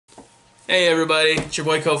Hey everybody, it's your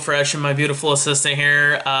boy Fresh and my beautiful assistant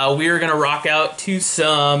here. We are going to rock out to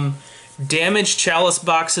some damaged Chalice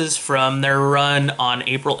boxes from their run on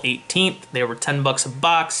April 18th. They were 10 bucks a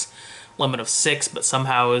box, limit of 6, but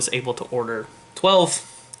somehow I was able to order 12.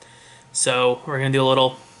 So we're going to do a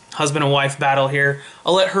little husband and wife battle here.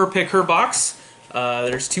 I'll let her pick her box.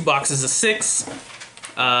 There's 2 boxes of 6,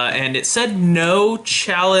 and it said no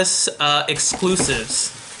Chalice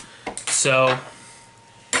exclusives. So...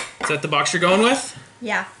 is that the box you're going with?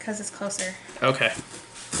 Yeah, because it's closer. Okay.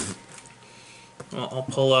 Well, I'll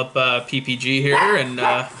pull up PPG here and...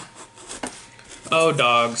 oh,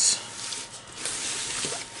 dogs.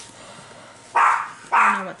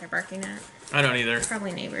 I don't know what they're barking at. I don't either.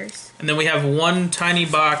 Probably neighbors. And then we have one tiny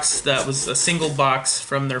box that was a single box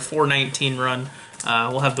from their 419 run.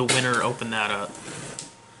 We'll have the winner open that up.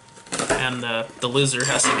 And the loser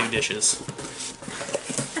has to do dishes.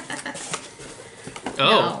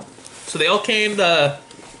 Oh. No. So they all came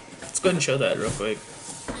let's go ahead and show that real quick.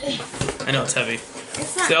 I know it's heavy.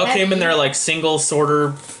 It's not they all heavy. came in their like single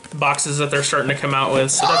sorter boxes that they're starting to come out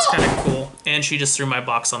with, so that's kind of cool. And she just threw my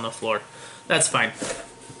box on the floor. That's fine.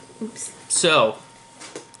 Oops. So.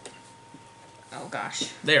 Oh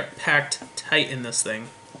gosh. They are packed tight in this thing.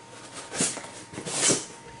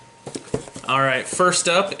 Alright, first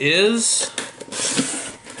up is...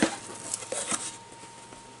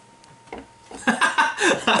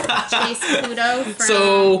 Chase Pluto from...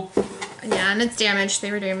 So... yeah, and it's damaged. They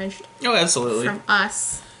were damaged. Oh, absolutely. From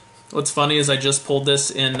us. What's funny is I just pulled this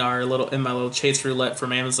in my little Chase roulette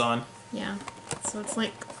from Amazon. Yeah. So it's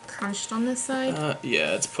like crunched on this side.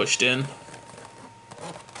 Yeah, it's pushed in.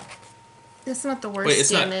 It's not the worst. Wait, it's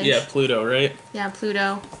damage. not. Yeah, Pluto, right? Yeah,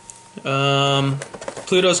 Pluto.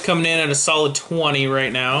 Pluto's coming in at a solid 20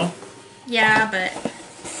 right now. Yeah, but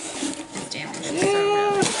it's damaged.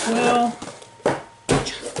 Yeah, so really. well.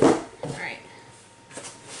 Alright.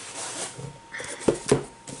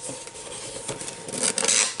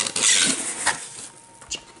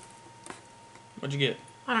 What'd you get?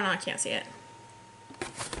 I don't know, I can't see it.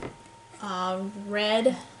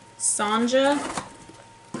 Red Sonja.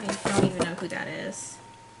 I don't even know who that is.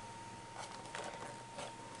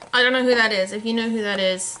 I don't know who that is. If you know who that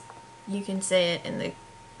is, you can say it in the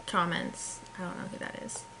comments. I don't know who that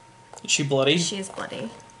is. Is she bloody? She is bloody.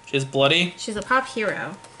 She is bloody? She's a pop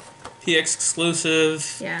hero. PX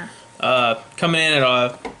exclusive. Yeah. Coming in at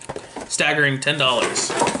a staggering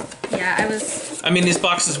 $10. Yeah, I mean, these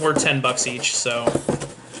boxes were 10 bucks each, so...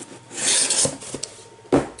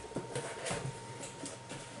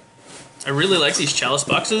 I really like these Chalice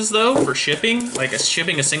boxes, though, for shipping. Like,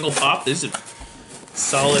 shipping a single pop, this is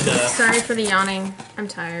solid, sorry for the yawning. I'm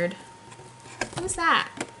tired. What's that?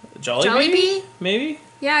 Jollibee? Maybe?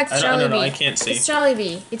 Yeah, it's Jollibee. I don't know, I can't see. It's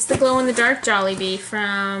Jollibee. It's the glow-in-the-dark Jollibee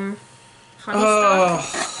from Hobby Stock.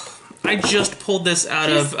 I just pulled this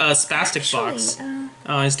out of Spastic box.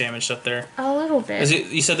 Oh, he's damaged up there. A little bit. Is it?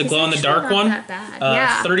 You said the glow-in-the-dark one? Not that bad.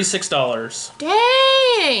 Yeah. $36.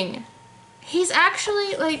 Dang! He's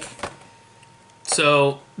actually, like...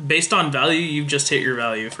 So, based on value, you've just hit your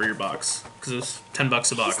value for your box. Because it was 10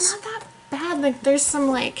 bucks a box. He's not that bad. Like, there's some,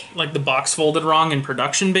 like... like, the box folded wrong in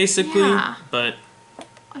production, basically. Yeah. But...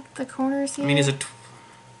 like, the corners here. I mean, he's a...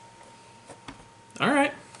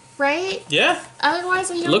 Alright. right? Yeah. Otherwise,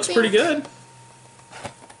 you don't looks think... pretty good.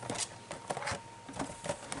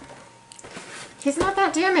 He's not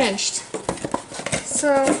that damaged.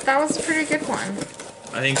 So, that was a pretty good one.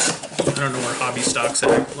 I don't know where Hobby Stock's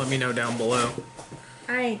at. Let me know down below.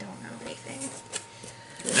 I don't know anything.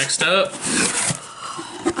 Next up.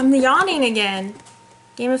 I'm yawning again.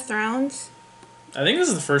 Game of Thrones. I think this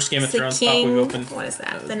is the first Game of Thrones pop King. we've opened. What is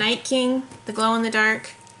that? The Night King. The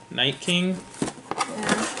glow-in-the-dark. Night King.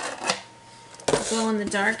 Yeah. The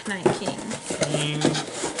glow-in-the-dark Night King. King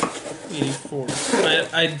 84.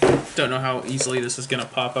 I don't know how easily this is going to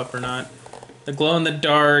pop up or not. The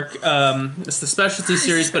glow-in-the-dark, it's the specialty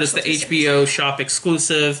series, but it's the HBO shop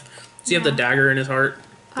exclusive. Does he have the dagger in his heart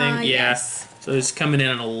thing? Yeah. Yes. So it's coming in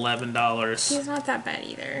at $11. He's not that bad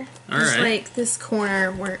either. All Just right. like this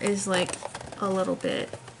corner where is like a little bit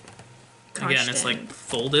Again, it's like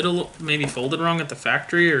folded, maybe folded wrong at the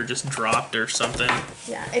factory or just dropped or something.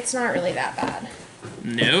 Yeah, it's not really that bad.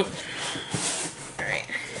 Nope. Alright.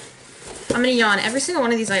 I'm gonna yawn. Every single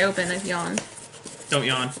one of these I open, I've yawned. Don't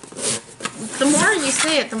yawn. The more you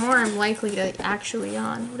say it, the more I'm likely to actually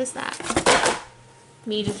yawn. What is that?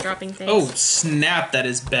 Me just dropping things. Oh, snap, that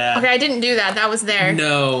is bad. Okay, I didn't do that. That was there.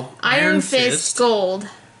 No. Iron Fist Gold.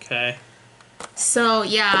 Okay. So,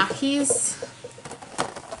 yeah, he's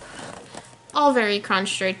all very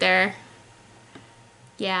crunched right there.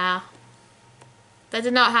 Yeah. That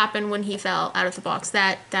did not happen when he fell out of the box.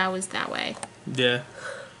 That was that way. Yeah.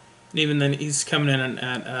 Even then, he's coming in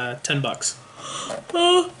at $10.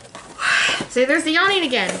 See, there's the yawning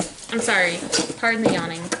again. I'm sorry. Pardon the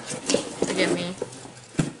yawning. Forgive me.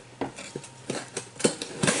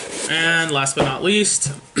 And last but not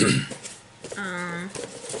least, I'm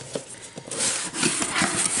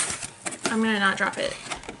gonna not drop it.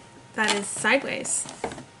 That is sideways.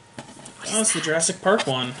 Oh, it's the Jurassic Park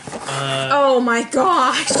one. Oh my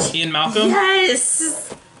gosh! Ian Malcolm?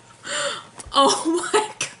 Yes! Oh my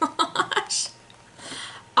gosh!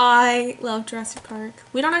 I love Jurassic Park.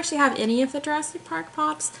 We don't actually have any of the Jurassic Park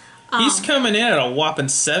pops. He's coming in at a whopping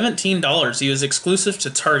 $17. He was exclusive to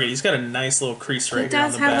Target. He's got a nice little crease right here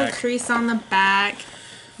on the back. It does have a crease on the back.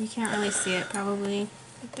 You can't really see it, probably,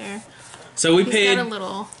 right there. So we He's paid... got a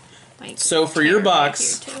little, like, so for your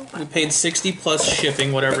box, right too, we paid 60 plus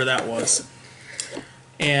shipping, whatever that was.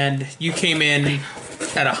 And you came in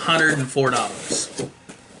at $104.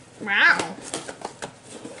 Wow.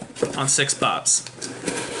 On 6 pops.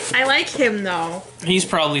 I like him, though. He's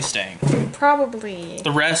probably staying. Probably.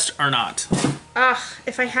 The rest are not. Ugh,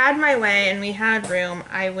 if I had my way and we had room,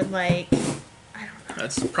 I would, like, I don't know.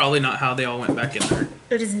 That's probably not how they all went back in there.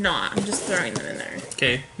 It is not. I'm just throwing them in there.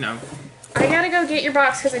 Okay, no. I gotta go get your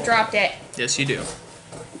box because I dropped it. Yes, you do.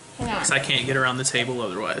 Hang on. Because I can't get around the table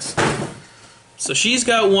otherwise. So she's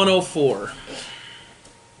got 104.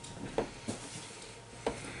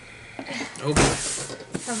 Oh boy.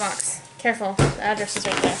 Have a box. Careful. The address is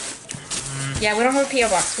right there. Yeah, we don't have a P.O.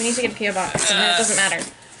 box. We need to get a P.O. box. And then it doesn't matter.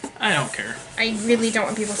 I don't care. I really don't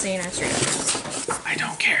want people saying our street address. I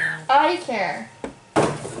don't care. I care.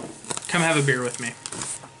 Come have a beer with me.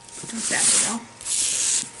 Exactly, though.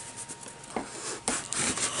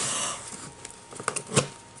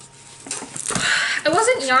 I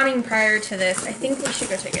wasn't yawning prior to this. I think we should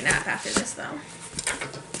go take a nap after this, though.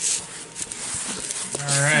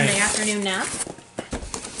 Sunday Alright. afternoon nap.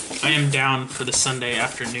 I am down for the Sunday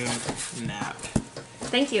afternoon nap.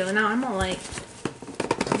 Thank you. Now I'm all like...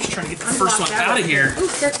 I'm just trying to get the first one out of here. Ooh,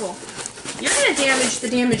 careful. You're gonna damage the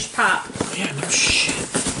damaged pop. Yeah, no shit.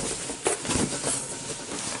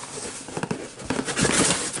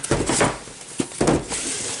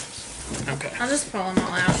 Okay. I'll just pull them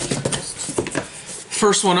all out. Just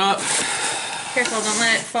First one up. careful, don't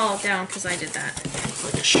let it fall down because I did that.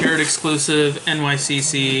 Like a shared exclusive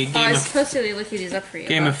NYCC Oh, I Game was of supposed to look these up for you.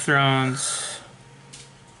 Game of Thrones.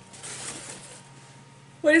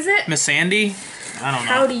 What is it? Miss Sandy? I don't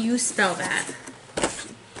know. How do you spell that?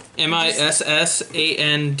 MISSANDEI.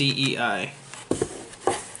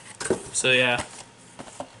 So yeah.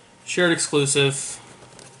 Shared exclusive.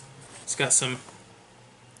 It's got some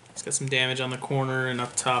damage on the corner and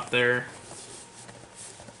up top there.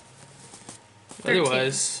 13.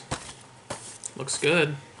 Otherwise, looks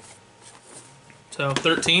good. So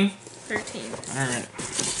 13? 13. Alright.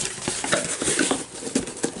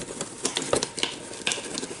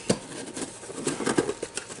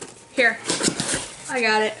 Here. I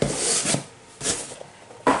got it.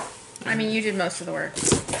 I mean, you did most of the work.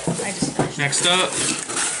 I just finished. Next up,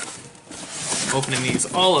 opening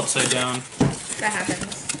these all upside down. That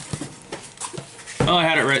happens. Oh, I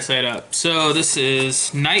had it right side up. So this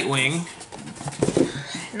is Nightwing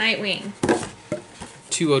Nightwing.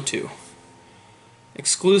 202.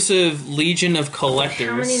 Exclusive Legion of Collectors.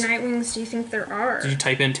 How many Nightwings do you think there are? Did you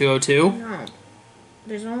type in 202? No.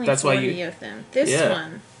 There's only That's why 40 you- of them. This Yeah.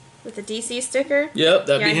 one. With the DC sticker? Yep,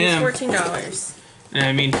 that'd be he's him. $14. And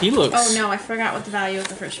I mean, he looks... Oh no, I forgot what the value of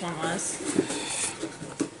the first one was.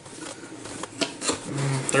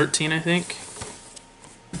 13, I think.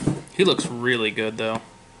 He looks really good, though.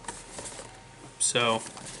 So,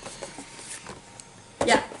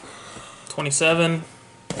 Yeah. 27.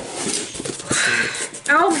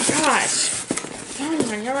 Oh my gosh.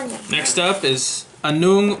 Yawn. Next up is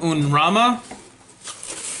Anung Unrama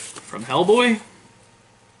from Hellboy.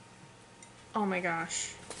 Oh my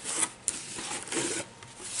gosh.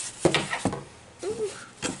 Ooh.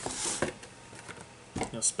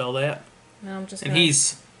 You'll spell that. No, I'm just And gonna,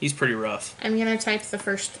 he's pretty rough. I'm gonna type the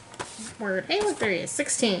first word. Hey, look, there he is.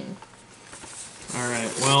 16.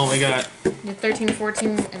 Alright, well, we got... You did 13,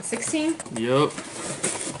 14, and 16? Yup.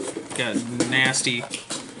 Got nasty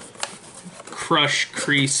crush,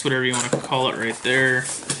 crease, whatever you want to call it right there.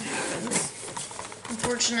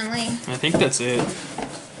 Unfortunately. I think that's it.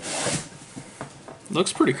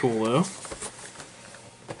 Looks pretty cool, though.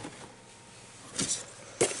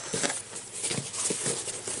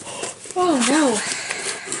 Oh no.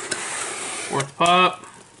 Fourth pop.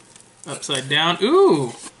 Upside down.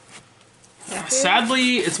 Ooh! That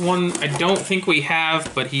Sadly, it's one I don't think we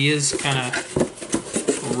have, but he is kind of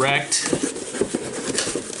Direct.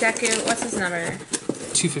 Deku, what's his number?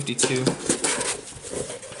 252.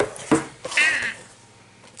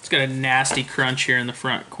 It's got a nasty crunch here in the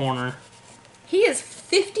front corner. He is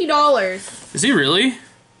 $50. Is he really?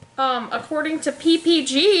 According to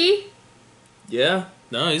PPG. Yeah.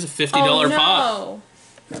 No, he's a $50 no. pop.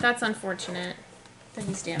 That's unfortunate. That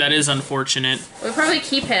he's damaged. That is unfortunate. We'll probably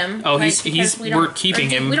keep him. Oh, like, we're keeping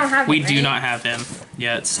him. We don't have him, We do right? not have him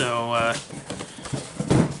yet, so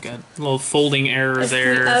got a little folding error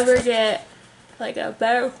there. If we ever get like a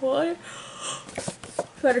better quality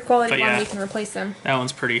one, we can replace them. That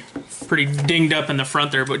one's pretty dinged up in the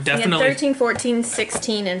front there, but definitely. 13, 14,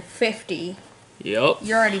 16, and 50. Yep.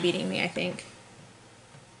 You're already beating me, I think.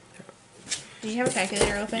 Did you have a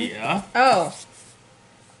calculator open? Yeah. Oh.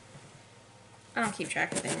 I don't keep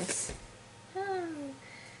track of things.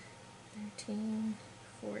 13,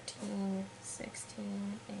 14, 16,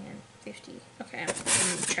 and 50. Okay, I'm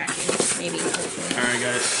tracking, maybe. Alright,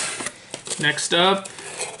 guys. Next up.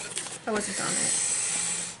 I wasn't on it.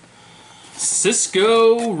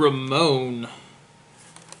 Cisco Ramon.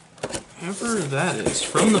 Whoever that is.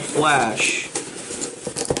 From the Flash.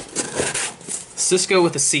 Cisco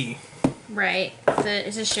with a C. Right.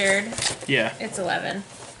 Is it shared? Yeah. It's 11.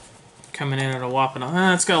 Coming in at a whopping.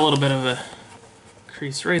 It's got a little bit of a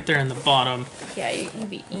crease right there in the bottom. Yeah, you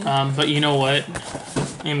beat me. But you know what?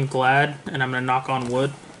 I'm glad, and I'm gonna knock on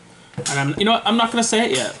wood. And you know what? I'm not gonna say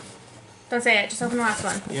it yet. Don't say it. Just open the last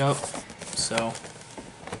one. Yep. So.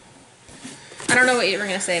 I don't know what you were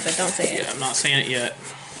gonna say, but don't say it. Yeah, I'm not saying it yet.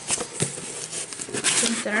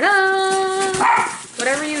 Da-da-da!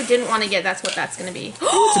 Whatever you didn't want to get, that's what that's gonna be. Ooh,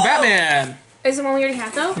 it's a Batman. Is it one we already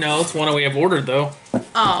have though? No, it's one we have ordered though.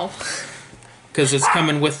 Oh. Because it's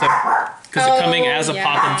coming with the. Because it's coming as a yeah.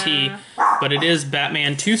 pop and tee, but it is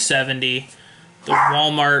Batman 270, the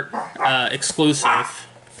Walmart exclusive.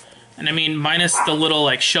 And I mean, minus the little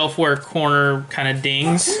like shelfware corner kind of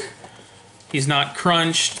dings. He's not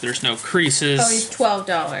crunched. There's no creases. Oh, he's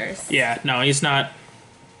 $12. Yeah, no, he's not.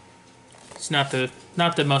 He's not the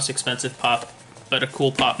most expensive pop, but a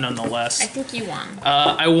cool pop nonetheless. I think you won.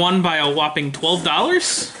 I won by a whopping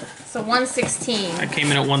 $12. So 116. I came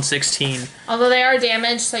in at 116. Although they are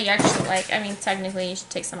damaged, so you actually like. I mean, technically you should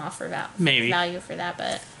take some off for Maybe value for that,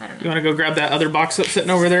 but I don't know. You want to go grab that other box that's sitting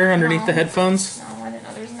over there underneath the headphones? No, I didn't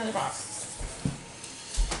know there was another box.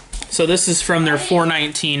 So this is from their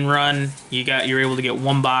 419 run. You're able to get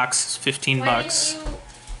one box, 15 bucks.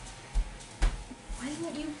 Why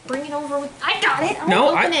didn't you bring it over with? I got it.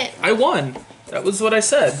 Open it. I won. That was what I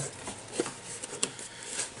said.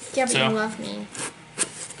 Yeah, but you love me.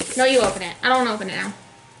 No, you open it. I don't want to open it now.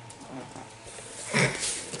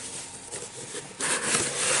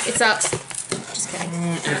 It sucks. Just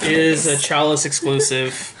kidding. It is a Chalice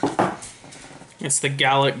exclusive. It's the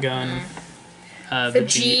Gallic gun.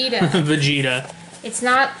 Vegeta. Vegeta. It's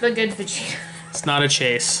not the good Vegeta. It's not a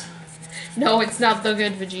chase. No, it's not the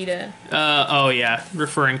good Vegeta. Oh yeah,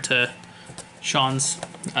 referring to Sean's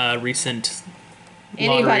recent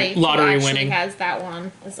Anybody lottery who winning has that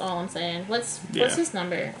one. That's all I'm saying. What's his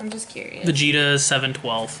number? I'm just curious. Vegeta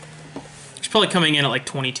 712. He's probably coming in at like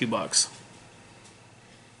 22 bucks.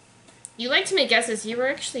 You like to make guesses. You were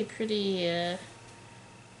actually pretty.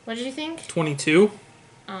 What did you think? 22.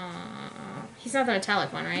 He's not the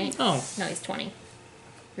metallic one, right? Oh. No, he's 20.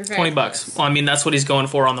 You're 20 bucks. close. Well, I mean that's what he's going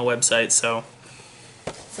for on the website. So.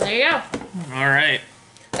 So there you go. All right.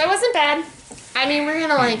 That wasn't bad. I mean, we're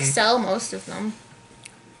gonna like sell most of them.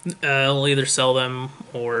 We'll either sell them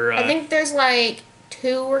or. I think there's like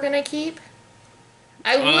 2 we're gonna keep.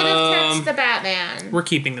 I would have kept the Batman. We're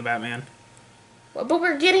keeping the Batman. But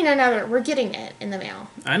we're getting another. We're getting it in the mail.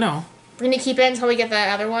 I know. We're gonna keep it until we get the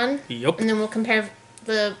other one. Yep. And then we'll compare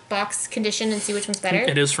the box condition and see which one's better.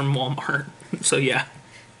 It is from Walmart, so yeah.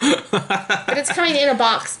 But it's coming in a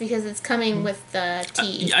box because it's coming with the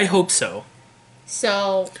tea. I hope so.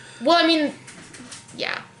 So, well, I mean,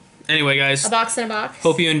 yeah. Anyway, guys. A box in a box.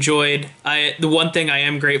 Hope you enjoyed. The one thing I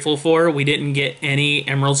am grateful for, we didn't get any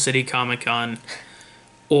Emerald City Comic Con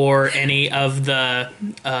or any of the,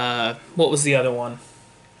 what was the other one?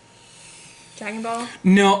 Dragon Ball?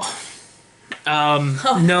 No.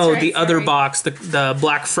 No, right, the other sorry. box, the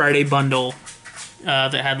Black Friday bundle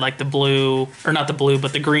that had like the blue, or not the blue,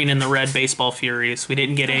 but the green and the red Baseball Furies. We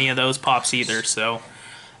didn't get any of those pops either, so.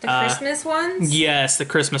 The Christmas ones? Yes, the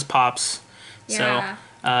Christmas pops. Yeah.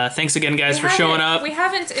 So, thanks again, guys, for showing up. We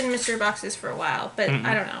haven't in mystery boxes for a while, but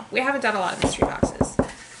I don't know. We haven't done a lot of mystery boxes.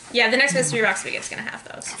 Yeah, the next mystery box we get is going to have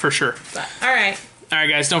those. For sure. But, alright. Alright,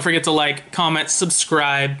 guys, don't forget to like, comment,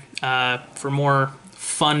 subscribe for more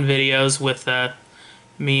fun videos with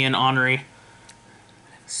me and Henri.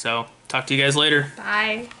 So talk to you guys later.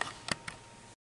 Bye.